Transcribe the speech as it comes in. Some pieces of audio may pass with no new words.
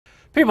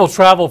People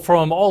travel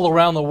from all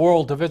around the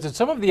world to visit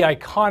some of the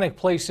iconic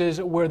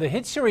places where the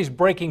hit series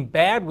Breaking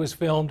Bad was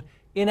filmed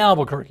in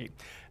Albuquerque.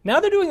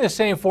 Now they're doing the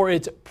same for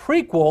its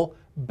prequel,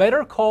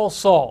 Better Call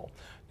Saul.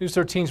 News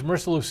 13's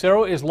Marissa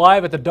Lucero is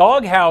live at the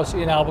Doghouse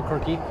in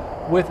Albuquerque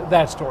with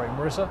that story.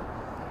 Marissa?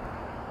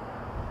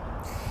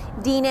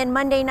 Dean, in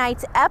Monday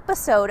night's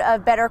episode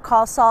of Better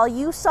Call Saul,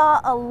 you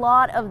saw a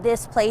lot of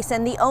this place,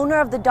 and the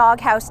owner of the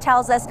Doghouse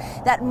tells us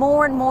that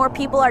more and more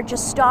people are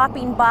just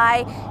stopping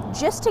by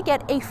just to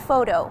get a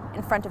photo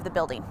in front of the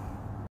building.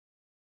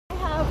 I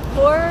have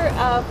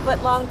 4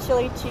 foot-long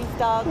chili cheese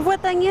dogs.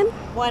 With onion?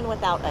 One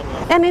without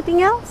onion.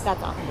 Anything else?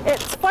 That's all.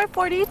 It's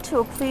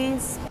 $4.42,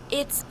 please.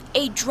 It's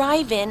a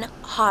drive-in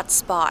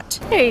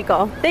hotspot. Here you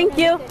go. Thank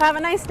you. Have a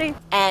nice day.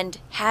 And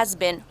has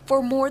been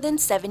for more than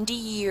 70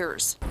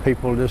 years.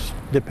 People just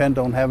depend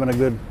on having a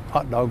good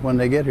hot dog when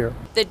they get here.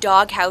 The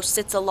Doghouse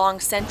sits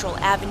along Central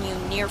Avenue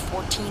near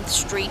 14th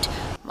Street.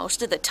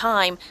 Most of the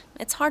time,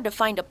 it's hard to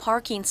find a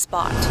parking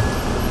spot.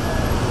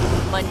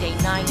 Monday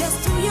night,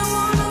 just who you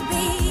wanna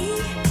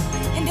be,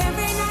 and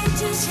every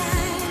night you shine.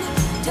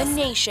 The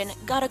nation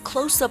got a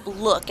close-up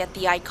look at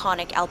the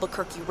iconic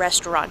Albuquerque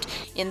restaurant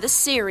in the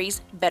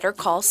series Better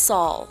Call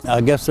Saul.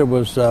 I guess there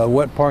was a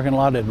wet parking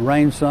lot. It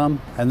rained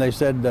some, and they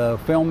said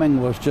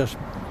filming was just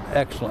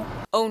excellent.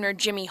 Owner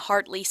Jimmy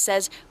Hartley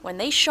says when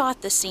they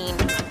shot the scene,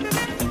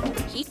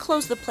 he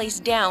closed the place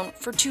down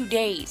for 2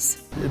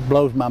 days. It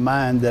blows my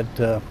mind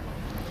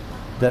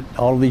that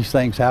all these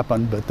things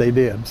happened, but they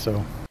did.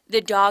 So.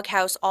 The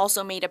Doghouse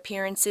also made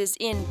appearances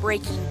in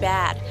Breaking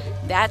Bad.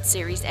 That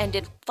series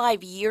ended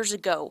 5 years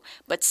ago,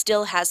 but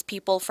still has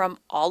people from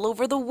all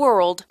over the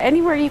world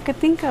Anywhere you could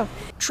think of.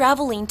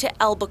 traveling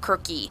to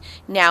Albuquerque.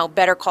 Now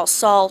Better Call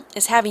Saul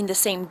is having the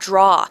same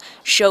draw,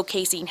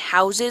 showcasing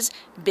houses,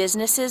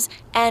 businesses,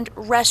 and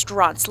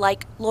restaurants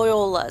like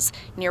Loyola's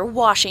near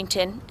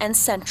Washington and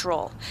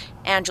Central.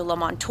 Angela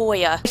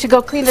Montoya You should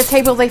go clean the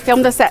table they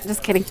filmed us at.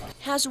 Just kidding.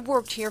 has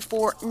worked here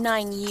for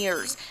 9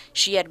 years.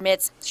 She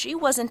admits she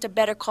wasn't a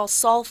Better Call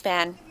Saul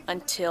fan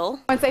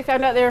until Once I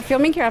found out they were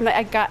filming here,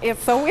 I got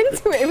so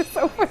into it. It was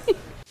so funny.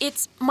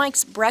 it's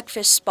Mike's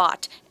breakfast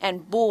spot,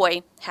 and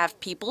boy, have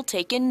people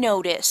taken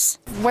notice.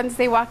 Once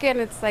they walk in,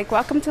 it's like,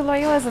 welcome to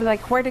Loyola's, and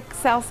like, where did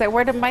Sal sit?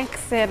 Where did Mike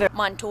sit?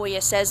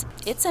 Montoya says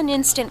it's an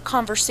instant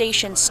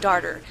conversation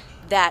starter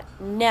that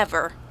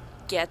never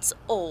gets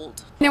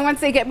old. And once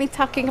they get me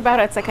talking about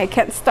it, it's like I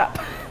can't stop.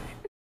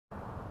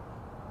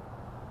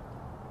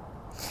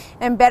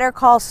 And Better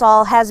Call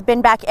Saul has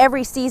been back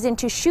every season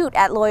to shoot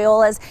at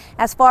Loyola's.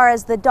 As far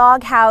as the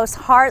Doghouse,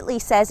 Hartley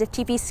says if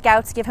TV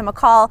scouts give him a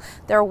call,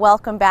 they're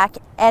welcome back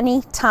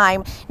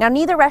anytime. Now,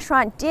 neither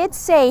restaurant did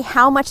say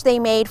how much they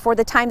made for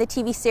the time the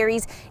TV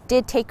series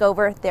did take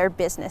over their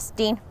business.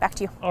 Dean, back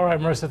to you. All right,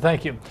 Marissa,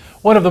 thank you.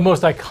 One of the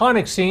most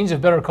iconic scenes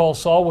of Better Call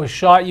Saul was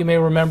shot, you may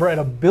remember, at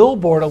a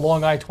billboard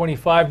along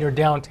I-25 near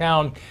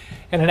downtown.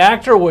 And an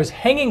actor was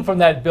hanging from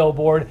that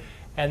billboard,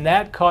 and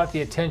that caught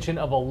the attention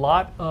of a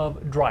lot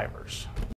of drivers.